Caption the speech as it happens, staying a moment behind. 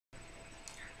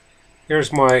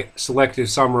Here's my selective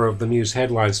summary of the news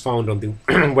headlines found on the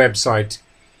website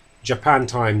Japan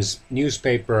Times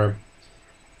newspaper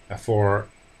for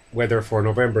whether for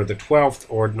November the 12th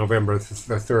or November the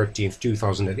 13th,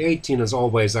 2018. As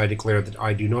always, I declare that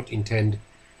I do not intend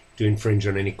to infringe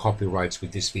on any copyrights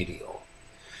with this video.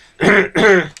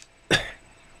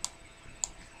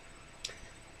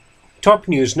 Top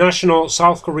news: national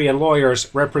South Korean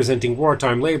lawyers representing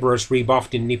wartime laborers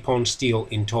rebuffed in Nippon Steel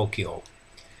in Tokyo.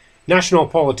 National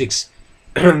politics: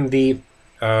 the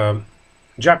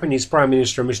Japanese Prime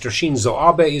Minister Mr. Shinzo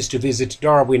Abe is to visit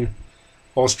Darwin,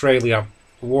 Australia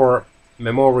War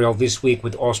Memorial this week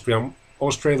with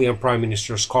Australian Prime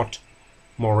Minister Scott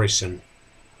Morrison.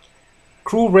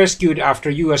 Crew rescued after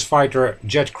US fighter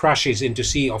jet crashes into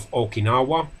Sea of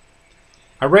Okinawa.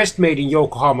 Arrest made in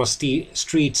Yokohama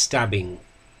street stabbing.